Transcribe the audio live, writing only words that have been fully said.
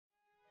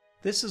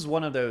This is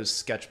one of those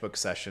sketchbook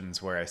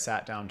sessions where I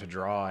sat down to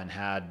draw and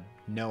had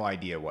no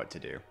idea what to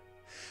do.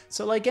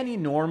 So like any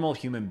normal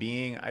human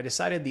being, I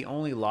decided the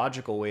only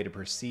logical way to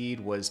proceed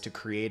was to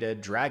create a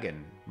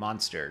dragon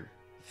monster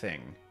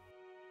thing.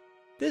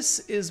 This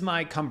is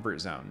my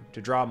comfort zone,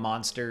 to draw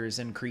monsters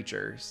and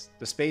creatures,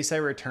 the space I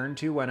return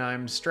to when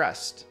I'm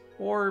stressed,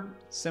 or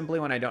simply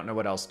when I don't know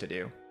what else to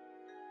do.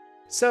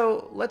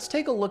 So let's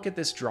take a look at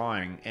this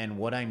drawing and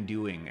what I'm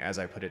doing as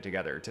I put it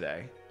together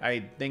today.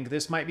 I think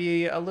this might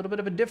be a little bit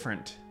of a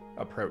different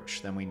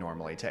approach than we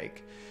normally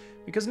take,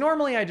 because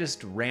normally I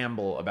just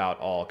ramble about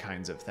all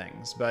kinds of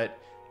things, but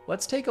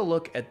let's take a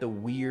look at the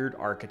weird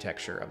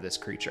architecture of this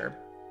creature.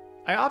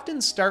 I often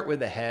start with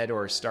the head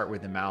or start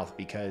with the mouth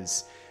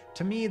because,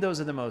 to me, those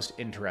are the most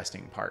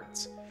interesting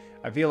parts.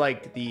 I feel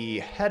like the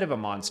head of a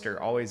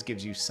monster always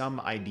gives you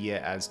some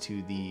idea as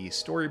to the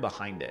story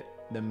behind it,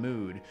 the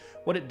mood,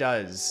 what it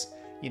does.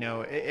 You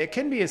know, it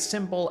can be as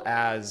simple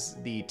as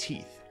the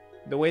teeth.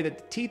 The way that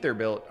the teeth are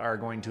built are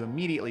going to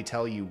immediately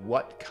tell you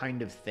what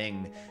kind of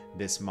thing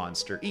this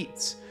monster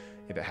eats.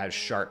 If it has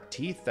sharp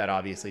teeth, that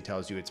obviously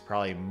tells you it's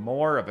probably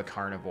more of a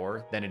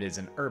carnivore than it is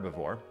an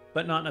herbivore,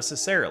 but not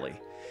necessarily.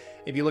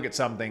 If you look at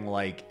something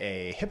like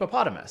a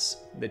hippopotamus,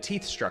 the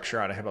teeth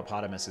structure on a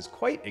hippopotamus is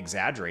quite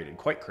exaggerated,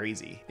 quite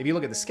crazy. If you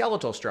look at the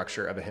skeletal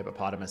structure of a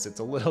hippopotamus, it's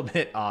a little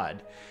bit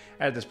odd.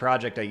 I had this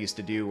project I used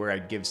to do where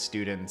I'd give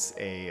students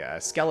a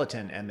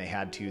skeleton and they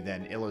had to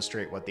then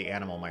illustrate what the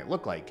animal might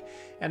look like.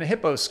 And a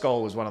hippo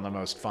skull was one of the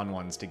most fun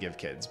ones to give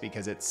kids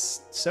because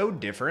it's so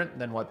different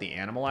than what the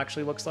animal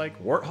actually looks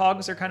like.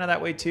 Warthogs are kind of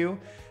that way too.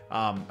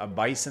 A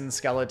bison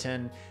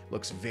skeleton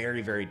looks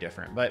very, very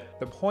different. But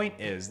the point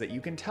is that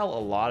you can tell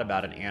a lot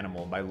about an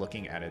animal by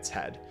looking at its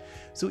head.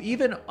 So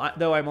even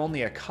though I'm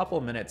only a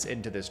couple minutes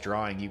into this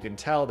drawing, you can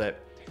tell that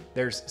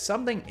there's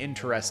something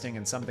interesting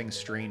and something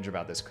strange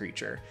about this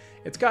creature.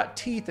 It's got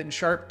teeth and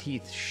sharp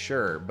teeth,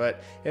 sure,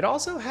 but it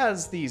also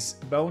has these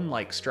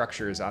bone-like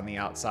structures on the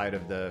outside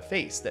of the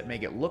face that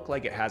make it look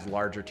like it has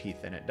larger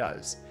teeth than it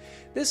does.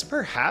 This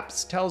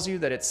perhaps tells you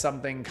that it's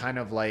something kind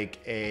of like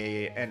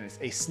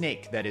a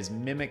snake that is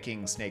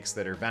mimicking snakes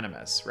that are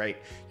venomous, right?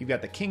 You've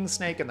got the king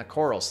snake and the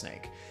coral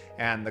snake.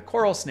 And the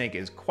coral snake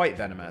is quite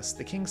venomous.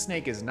 The king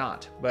snake is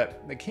not,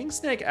 but the king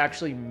snake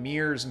actually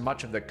mirrors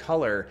much of the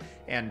color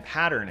and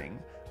patterning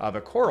of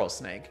a coral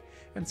snake.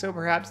 And so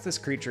perhaps this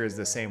creature is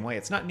the same way.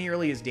 It's not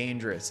nearly as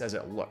dangerous as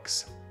it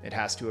looks. It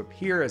has to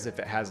appear as if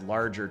it has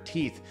larger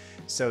teeth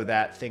so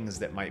that things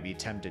that might be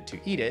tempted to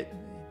eat it,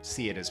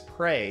 see it as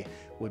prey,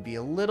 would be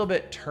a little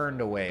bit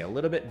turned away, a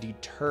little bit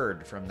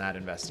deterred from that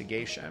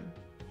investigation.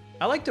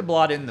 I like to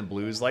blot in the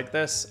blues like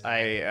this.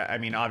 I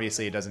mean,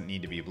 obviously it doesn't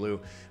need to be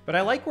blue, but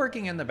I like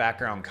working in the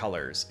background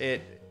colors.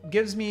 It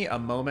gives me a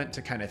moment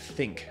to kind of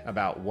think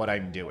about what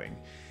I'm doing,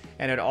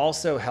 and it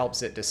also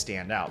helps it to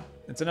stand out.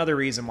 It's another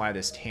reason why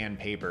this tan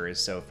paper is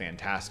so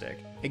fantastic.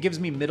 It gives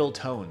me middle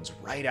tones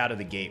right out of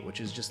the gate,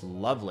 which is just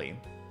lovely.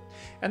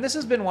 And this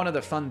has been one of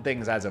the fun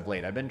things as of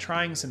late. I've been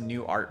trying some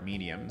new art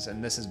mediums,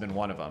 and this has been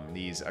one of them,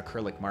 these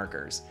acrylic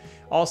markers.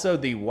 Also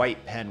the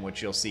white pen,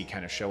 which you'll see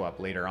kind of show up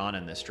later on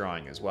in this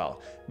drawing as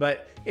well.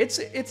 But it's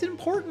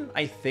important,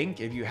 I think,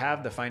 if you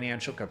have the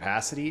financial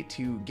capacity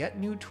to get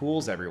new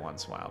tools every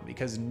once in a while,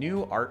 because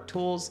new art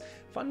tools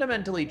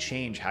fundamentally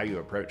change how you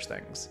approach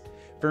things.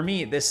 For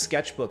me, this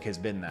sketchbook has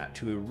been that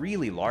to a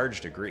really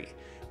large degree.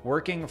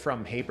 Working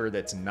from paper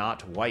that's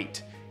not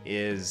white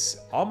is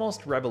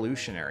almost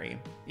revolutionary.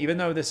 Even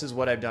though this is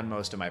what I've done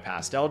most of my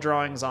pastel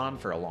drawings on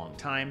for a long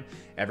time,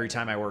 every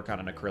time I work on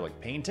an acrylic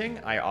painting,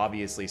 I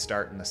obviously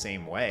start in the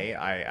same way.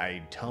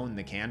 I tone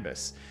the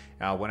canvas.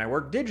 When I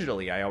work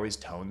digitally, I always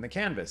tone the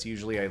canvas.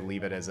 Usually I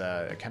leave it as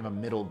a kind of a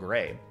middle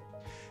gray.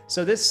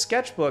 So this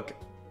sketchbook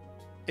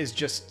is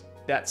just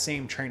that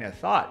same train of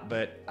thought,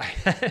 but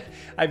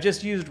I've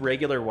just used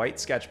regular white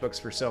sketchbooks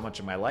for so much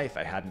of my life,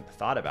 I hadn't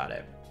thought about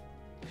it.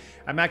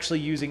 I'm actually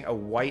using a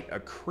white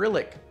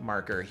acrylic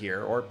marker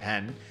here, or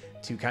pen,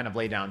 to kind of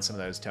lay down some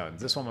of those tones.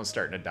 This one was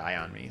starting to die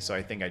on me, so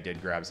I think I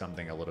did grab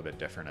something a little bit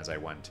different as I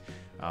went.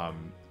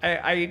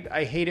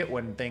 I hate it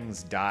when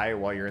things die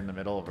while you're in the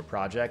middle of a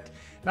project.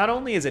 Not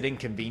only is it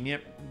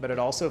inconvenient, but it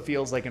also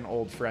feels like an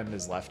old friend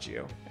has left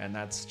you, and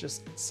that's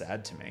just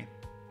sad to me.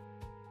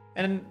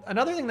 And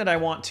another thing that I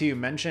want to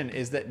mention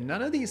is that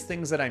none of these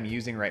things that I'm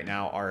using right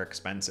now are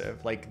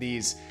expensive. Like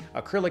these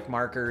acrylic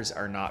markers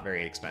are not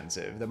very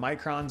expensive. The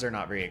Microns are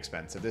not very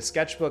expensive. The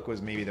sketchbook was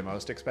maybe the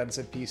most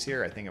expensive piece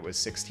here. I think it was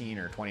 $16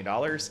 or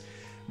 $20,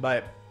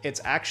 but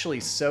it's actually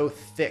so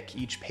thick.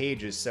 Each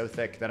page is so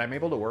thick that I'm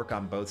able to work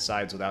on both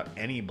sides without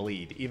any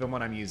bleed, even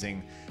when I'm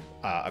using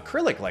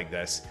acrylic like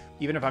this,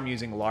 even if I'm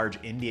using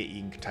large India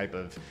ink type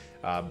of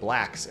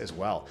blacks as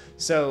well.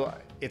 So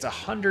it's a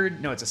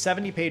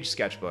 70-page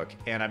sketchbook,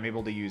 and I'm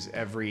able to use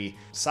every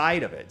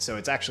side of it. So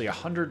it's actually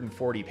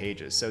 140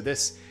 pages. So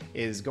this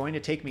is going to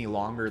take me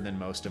longer than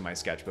most of my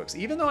sketchbooks.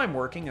 Even though I'm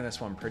working in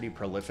this one pretty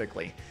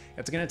prolifically,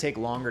 it's going to take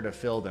longer to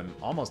fill than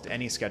almost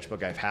any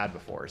sketchbook I've had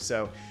before.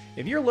 So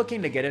if you're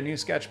looking to get a new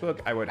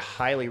sketchbook, I would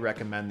highly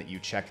recommend that you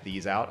check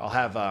these out. I'll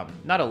have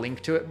not a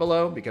link to it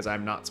below because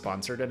I'm not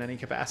sponsored in any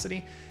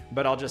capacity,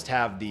 but I'll just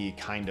have the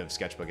kind of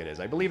sketchbook it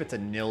is. I believe it's a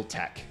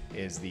Nil-Tech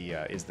is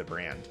the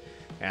brand.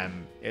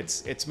 And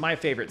it's my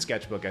favorite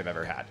sketchbook I've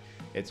ever had.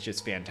 It's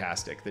just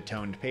fantastic. The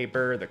toned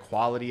paper, the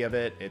quality of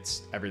it,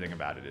 everything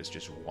about it is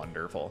just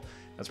wonderful.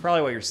 That's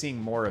probably why you're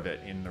seeing more of it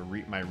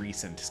in my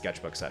recent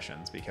sketchbook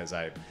sessions, because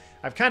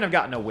I've kind of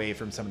gotten away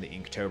from some of the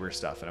Inktober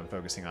stuff and I'm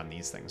focusing on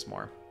these things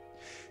more.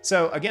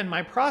 So again,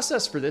 my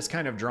process for this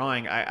kind of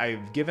drawing,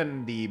 I've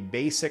given the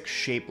basic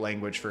shape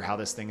language for how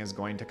this thing is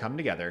going to come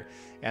together,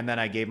 and then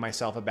I gave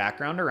myself a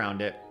background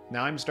around it.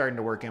 Now I'm starting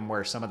to work in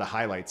where some of the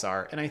highlights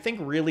are, and I think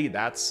really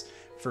that's,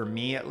 for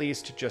me at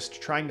least,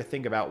 just trying to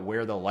think about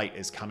where the light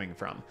is coming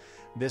from.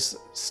 This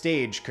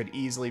stage could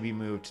easily be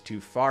moved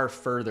to far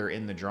further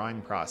in the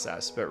drawing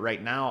process, but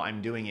right now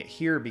I'm doing it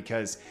here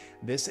because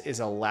this is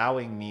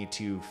allowing me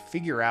to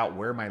figure out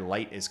where my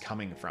light is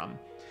coming from.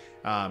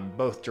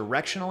 Both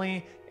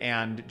directionally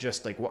and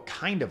just like what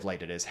kind of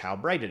light it is, how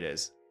bright it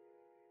is.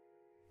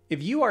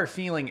 If you are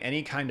feeling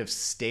any kind of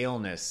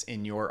staleness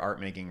in your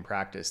art making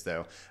practice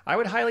though, I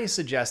would highly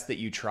suggest that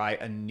you try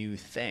a new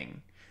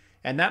thing.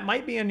 And that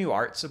might be a new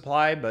art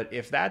supply, but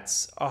if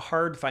that's a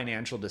hard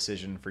financial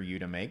decision for you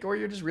to make, or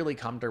you're just really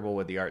comfortable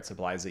with the art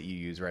supplies that you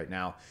use right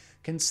now,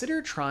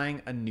 consider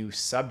trying a new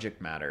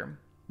subject matter.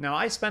 Now,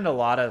 I spend a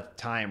lot of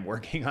time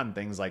working on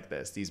things like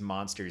this, these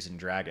monsters and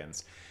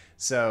dragons.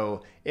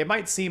 So it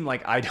might seem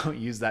like I don't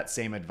use that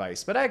same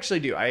advice, but I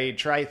actually do. I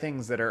try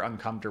things that are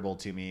uncomfortable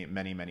to me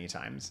many, many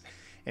times.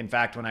 In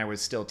fact, when I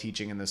was still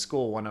teaching in the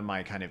school, one of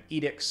my kind of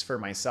edicts for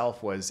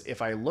myself was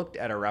if I looked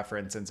at a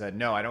reference and said,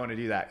 no, I don't want to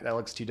do that, that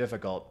looks too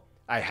difficult,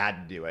 I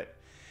had to do it.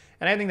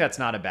 And I think that's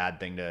not a bad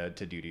thing to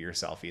do to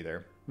yourself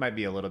either. Might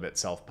be a little bit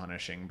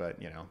self-punishing, but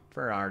you know,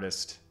 for an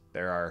artist,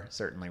 there are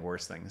certainly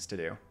worse things to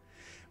do.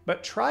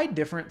 But try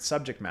different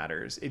subject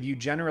matters. If you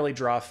generally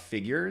draw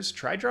figures,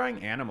 try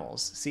drawing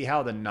animals. See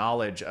how the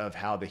knowledge of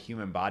how the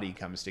human body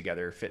comes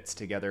together fits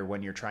together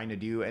when you're trying to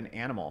do an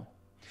animal.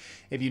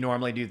 If you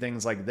normally do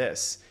things like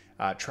this,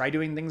 try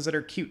doing things that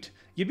are cute.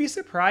 You'd be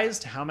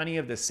surprised how many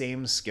of the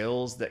same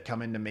skills that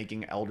come into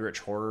making eldritch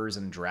horrors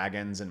and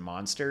dragons and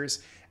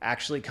monsters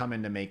actually come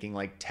into making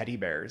like teddy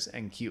bears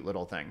and cute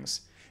little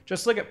things.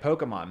 Just look at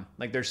Pokemon.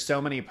 Like there's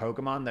so many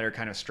Pokemon that are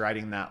kind of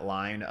striding that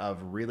line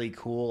of really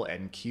cool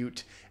and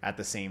cute at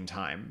the same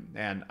time.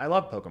 And I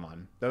love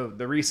Pokemon. Though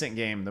the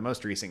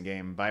most recent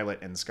game, Violet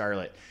and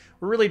Scarlet,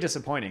 were really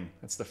disappointing.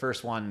 It's the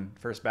first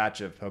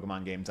batch of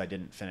Pokemon games I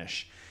didn't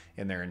finish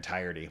in their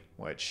entirety,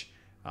 which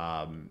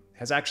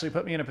has actually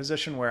put me in a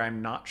position where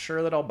I'm not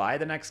sure that I'll buy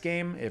the next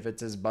game if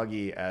it's as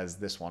buggy as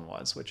this one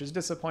was, which is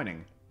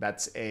disappointing.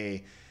 That's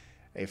a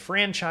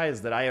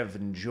franchise that I have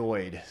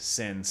enjoyed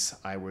since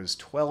I was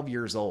 12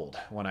 years old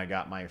when I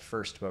got my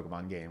first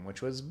Pokemon game,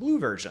 which was Blue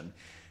version.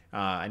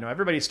 I know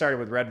everybody started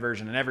with Red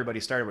version and everybody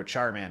started with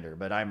Charmander,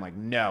 but I'm like,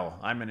 no,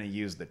 I'm going to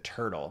use the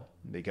turtle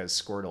because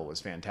Squirtle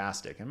was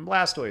fantastic and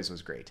Blastoise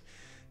was great.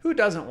 Who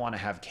doesn't want to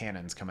have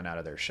cannons coming out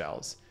of their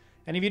shells?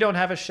 And if you don't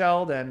have a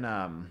shell, then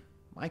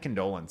my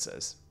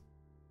condolences.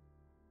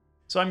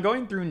 So I'm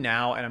going through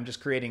now and I'm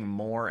just creating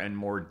more and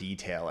more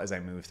detail as I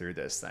move through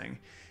this thing.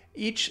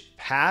 Each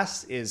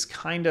pass is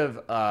kind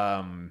of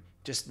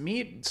just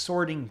me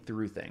sorting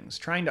through things,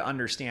 trying to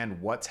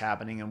understand what's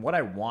happening and what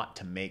I want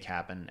to make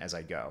happen as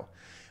I go.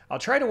 I'll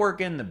try to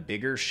work in the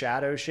bigger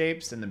shadow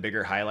shapes and the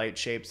bigger highlight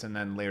shapes, and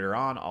then later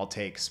on I'll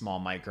take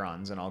small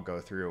microns and I'll go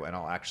through and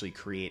I'll actually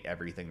create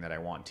everything that I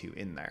want to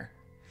in there.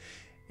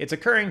 It's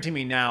occurring to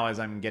me now as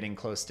I'm getting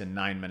close to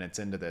 9 minutes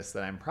into this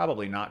that I'm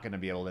probably not going to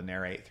be able to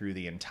narrate through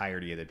the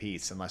entirety of the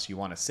piece unless you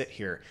want to sit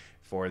here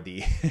for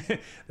the,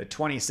 the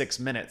 26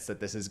 minutes that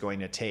this is going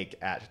to take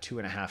at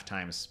 2.5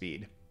 times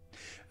speed.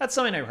 That's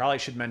something I probably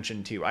should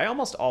mention too. I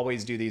almost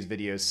always do these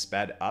videos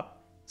sped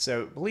up,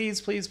 so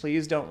please, please,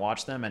 please don't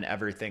watch them and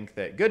ever think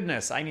that,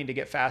 goodness, I need to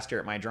get faster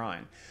at my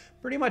drawing.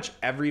 Pretty much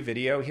every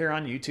video here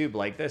on YouTube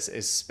like this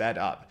is sped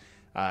up.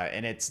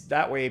 And it's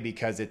that way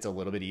because it's a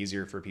little bit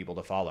easier for people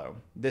to follow.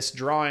 This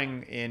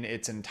drawing in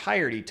its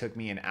entirety took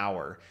me an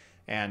hour,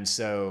 and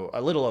so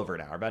a little over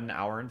an hour, about an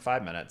hour and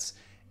 5 minutes.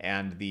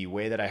 And the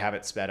way that I have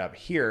it sped up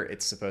here,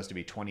 it's supposed to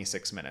be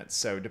 26 minutes.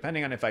 So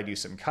depending on if I do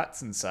some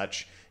cuts and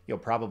such, you'll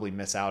probably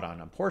miss out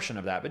on a portion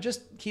of that. But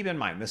just keep in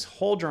mind, this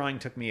whole drawing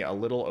took me a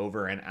little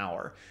over an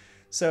hour.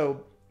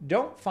 So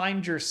don't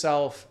find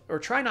yourself, or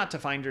try not to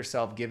find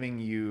yourself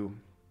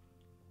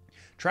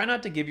try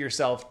not to give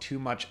yourself too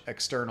much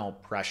external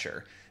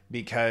pressure,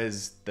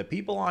 because the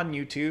people on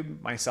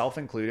YouTube, myself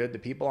included, the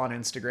people on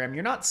Instagram,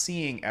 you're not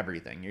seeing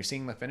everything. You're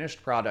seeing the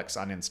finished products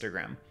on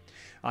Instagram.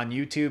 On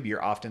YouTube,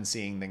 you're often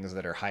seeing things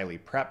that are highly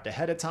prepped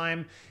ahead of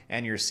time,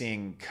 and you're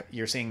seeing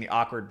the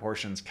awkward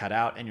portions cut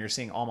out, and you're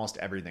seeing almost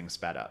everything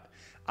sped up.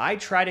 I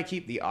try to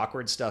keep the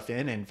awkward stuff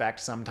in. In fact,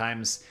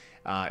 sometimes,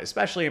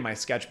 especially in my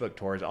sketchbook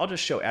tours, I'll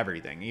just show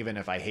everything, even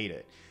if I hate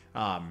it.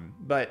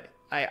 But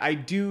I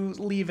do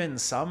leave in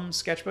some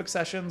sketchbook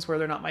sessions where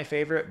they're not my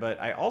favorite,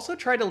 but I also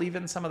try to leave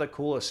in some of the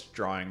coolest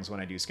drawings when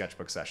I do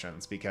sketchbook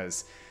sessions,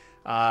 because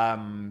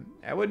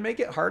it would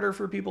make it harder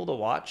for people to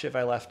watch if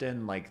I left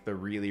in like the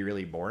really,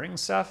 really boring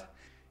stuff.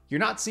 You're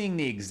not seeing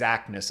the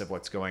exactness of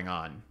what's going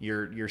on.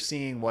 You're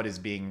seeing what is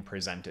being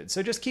presented.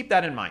 So just keep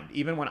that in mind.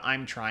 Even when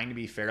I'm trying to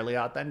be fairly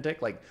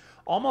authentic, like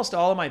almost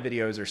all of my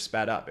videos are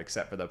sped up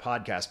except for the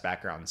podcast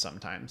background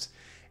sometimes.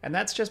 And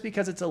that's just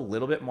because it's a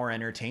little bit more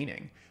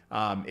entertaining.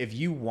 If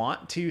you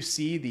want to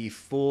see the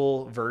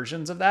full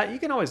versions of that, you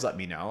can always let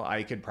me know.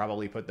 I could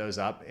probably put those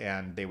up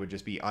and they would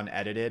just be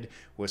unedited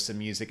with some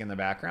music in the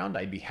background.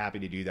 I'd be happy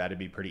to do that. It'd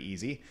be pretty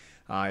easy.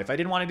 If I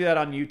didn't want to do that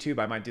on YouTube,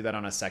 I might do that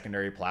on a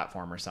secondary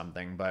platform or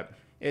something. But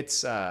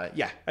it's,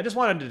 yeah, I just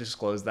wanted to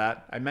disclose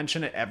that. I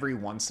mention it every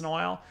once in a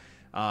while.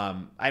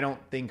 I don't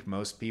think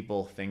most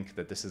people think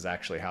that this is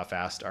actually how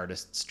fast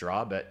artists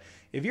draw, but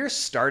if you're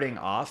starting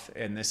off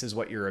and this is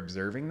what you're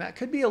observing, that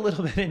could be a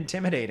little bit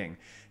intimidating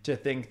to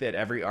think that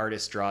every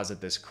artist draws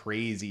at this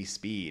crazy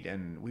speed,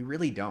 and we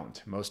really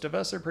don't. Most of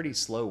us are pretty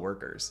slow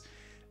workers.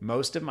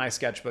 Most of my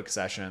sketchbook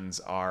sessions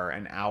are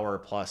an hour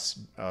plus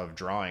of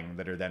drawing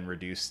that are then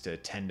reduced to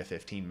 10 to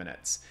 15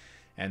 minutes.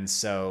 And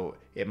so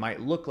it might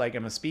look like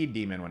I'm a speed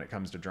demon when it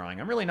comes to drawing.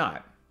 I'm really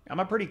not. I'm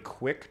a pretty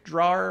quick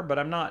drawer, but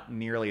I'm not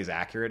nearly as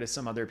accurate as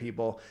some other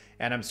people,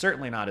 and I'm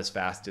certainly not as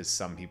fast as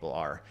some people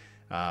are.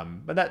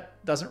 But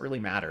that doesn't really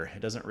matter.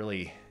 It doesn't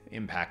really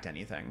impact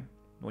anything.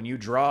 When you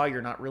draw,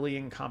 you're not really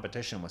in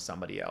competition with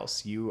somebody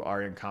else. You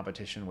are in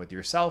competition with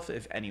yourself,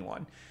 if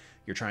anyone.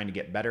 You're trying to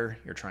get better.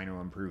 You're trying to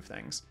improve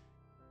things.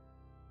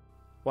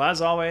 Well,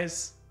 as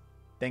always,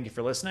 thank you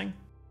for listening.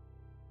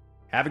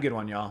 Have a good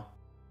one, y'all.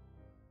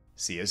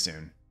 See you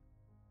soon.